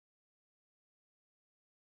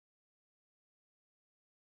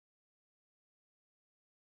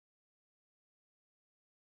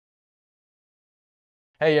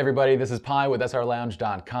Hey everybody, this is Pi with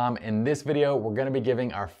srlounge.com. In this video, we're going to be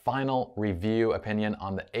giving our final review opinion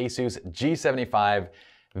on the ASUS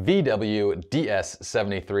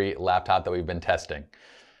G75VW-DS73 laptop that we've been testing.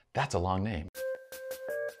 That's a long name.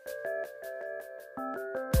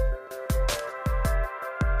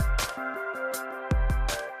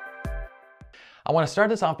 I want to start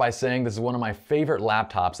this off by saying this is one of my favorite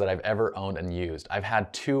laptops that I've ever owned and used. I've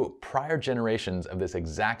had two prior generations of this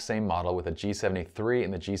exact same model with the G73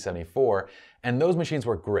 and the G74, and those machines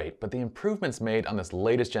were great, but the improvements made on this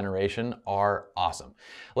latest generation are awesome.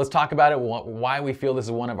 Let's talk about it, why we feel this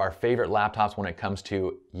is one of our favorite laptops when it comes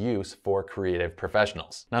to use for creative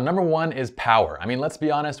professionals. Now, number one is power. I mean, let's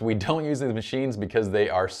be honest, we don't use these machines because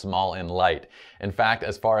they are small and light. In fact,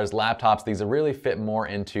 as far as laptops, these really fit more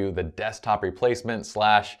into the desktop replacement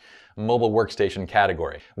slash mobile workstation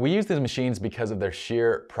category. We use these machines because of their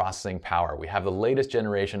sheer processing power. We have the latest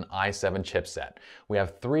generation i7 chipset. We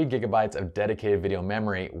have 3 gigabytes of dedicated video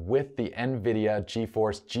memory with the NVIDIA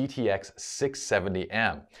GeForce GTX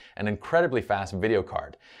 670M, an incredibly fast video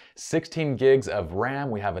card. 16 gigs of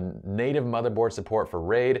RAM, we have a native motherboard support for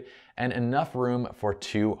RAID, and enough room for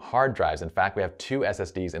 2 hard drives. In fact, we have 2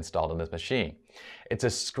 SSDs installed on this machine. It's a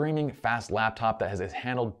screaming fast laptop that has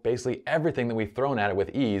handled basically everything that we've thrown at it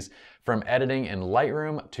with ease, from editing in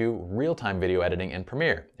Lightroom to real-time video editing in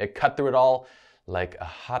Premiere. It cut through it all like a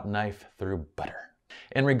hot knife through butter.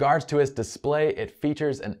 In regards to its display, it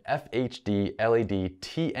features an FHD LED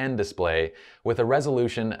TN display with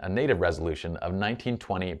a native resolution of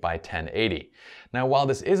 1920 by 1080. Now, while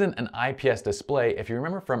this isn't an IPS display, if you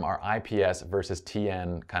remember from our IPS versus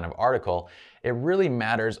TN kind of article, it really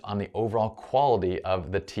matters on the overall quality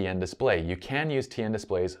of the TN display. You can use TN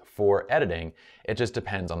displays for editing, it just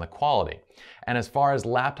depends on the quality. And as far as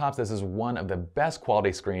laptops, this is one of the best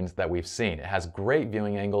quality screens that we've seen. It has great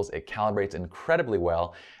viewing angles, it calibrates incredibly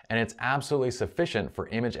well, and it's absolutely sufficient for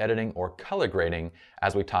image editing or color grading,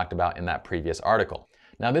 as we talked about in that previous article.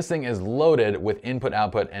 Now, this thing is loaded with input,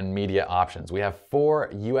 output, and media options. We have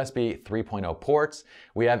 4 USB 3.0 ports,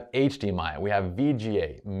 we have HDMI, we have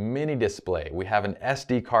VGA, mini display, we have an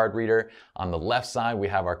SD card reader. On the left side, we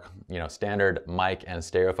have our standard mic and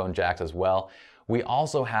stereophone jacks as well. We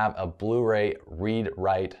also have a Blu-ray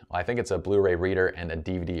read-write, I think it's a Blu-ray reader and a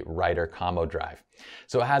DVD writer combo drive.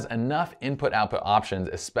 So it has enough input-output options,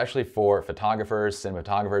 especially for photographers,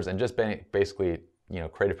 cinematographers, and just basically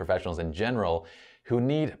creative professionals in general, who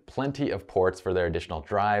need plenty of ports for their additional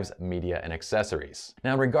drives, media, and accessories.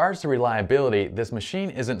 Now, in regards to reliability, this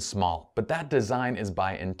machine isn't small, but that design is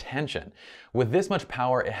by intention. With this much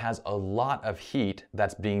power, it has a lot of heat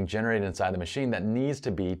that's being generated inside the machine that needs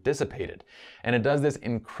to be dissipated. And it does this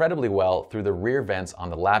incredibly well through the rear vents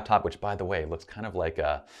on the laptop, which, by the way, looks kind of like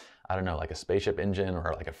a like a spaceship engine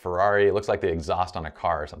or like a Ferrari. It looks like the exhaust on a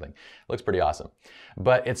car or something. It looks pretty awesome.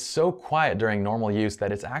 But it's so quiet during normal use that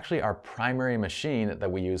it's actually our primary machine that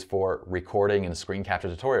we use for recording and screen capture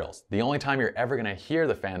tutorials. The only time you're ever gonna hear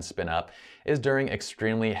the fan spin up is during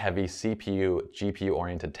extremely heavy CPU, GPU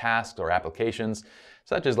oriented tasks or applications,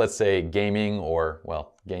 such as, let's say, gaming, or,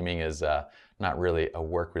 well, gaming is not really a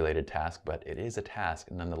work-related task, but it is a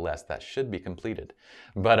task nonetheless that should be completed.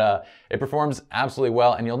 But it performs absolutely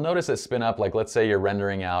well, and you'll notice it spin up, like let's say you're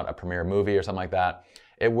rendering out a Premiere movie or something like that.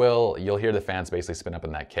 You'll hear the fans basically spin up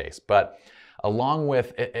in that case. But along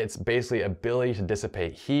with its basically ability to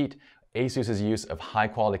dissipate heat, ASUS's use of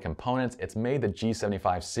high-quality components, it's made the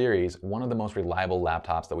G75 series one of the most reliable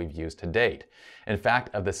laptops that we've used to date. In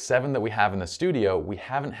fact, of the 7 that we have in the studio, we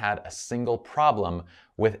haven't had a single problem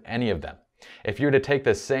with any of them. If you were to take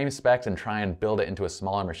the same specs and try and build it into a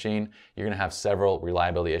smaller machine, you're going to have several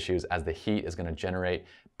reliability issues, as the heat is going to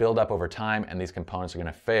build up over time, and these components are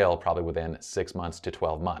going to fail probably within 6 months to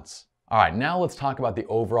 12 months. All right, now let's talk about the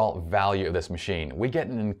overall value of this machine. We get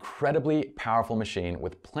an incredibly powerful machine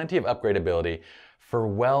with plenty of upgradability for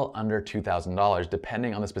well under $2,000,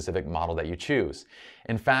 depending on the specific model that you choose.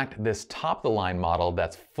 In fact, this top-of-the-line model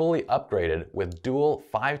that's fully upgraded with dual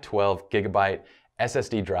 512 gigabyte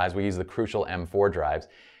SSD drives, we use the Crucial M4 drives,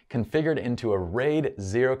 configured into a RAID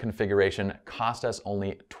 0 configuration, cost us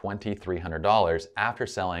only $2,300 after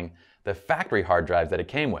selling the factory hard drives that it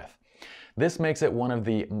came with. This makes it one of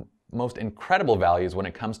the most incredible values when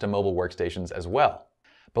it comes to mobile workstations as well.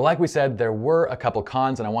 But like we said, there were a couple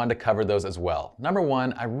cons, and I wanted to cover those as well. Number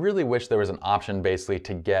one, I really wish there was an option basically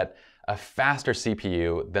to get a faster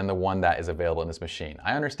CPU than the one that is available in this machine.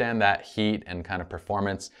 I understand that heat and kind of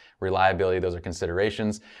performance, reliability, those are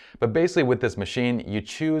considerations, but basically with this machine, you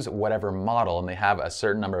choose whatever model, and they have a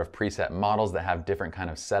certain number of preset models that have different kind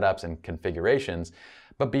of setups and configurations.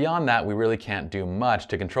 But beyond that, we really can't do much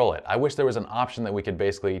to control it. I wish there was an option that we could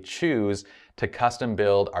basically choose to custom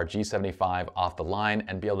build our G75 off the line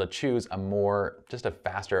and be able to choose just a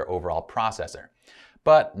faster overall processor.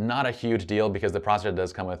 But not a huge deal because the processor it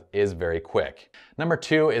does come with is very quick. Number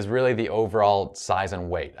 2 is really the overall size and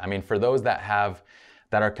weight. I mean, for those that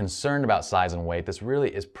are concerned about size and weight, this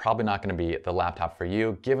really is probably not going to be the laptop for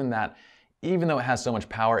you, given that even though it has so much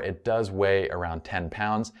power, it does weigh around 10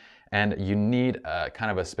 pounds, and you need kind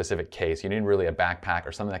of a specific case. You need really a backpack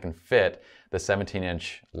or something that can fit the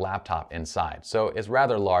 17-inch laptop inside. So it's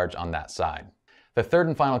rather large on that side. The third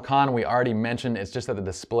and final con we already mentioned is just that the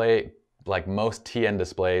display, like most TN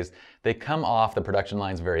displays, they come off the production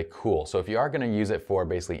lines very cool. So if you are going to use it for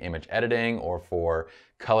basically image editing or for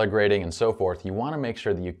color grading and so forth, you want to make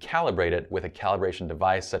sure that you calibrate it with a calibration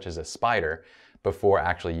device such as a Spider before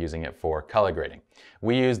actually using it for color grading.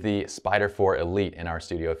 We use the Spider 4 Elite in our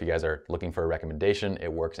studio. If you guys are looking for a recommendation,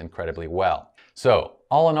 it works incredibly well. So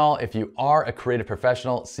all in all, if you are a creative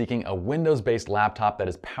professional seeking a Windows-based laptop that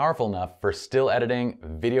is powerful enough for still editing,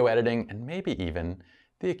 video editing, and maybe even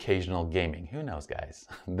the occasional gaming, who knows guys,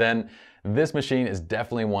 then this machine is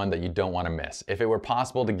definitely one that you don't want to miss. If it were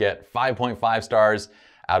possible to get 5.5 stars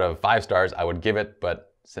out of 5 stars, I would give it,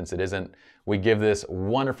 but since it isn't, we give this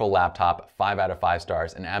wonderful laptop 5 out of 5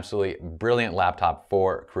 stars, an absolutely brilliant laptop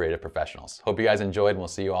for creative professionals. Hope you guys enjoyed, and we'll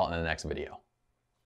see you all in the next video.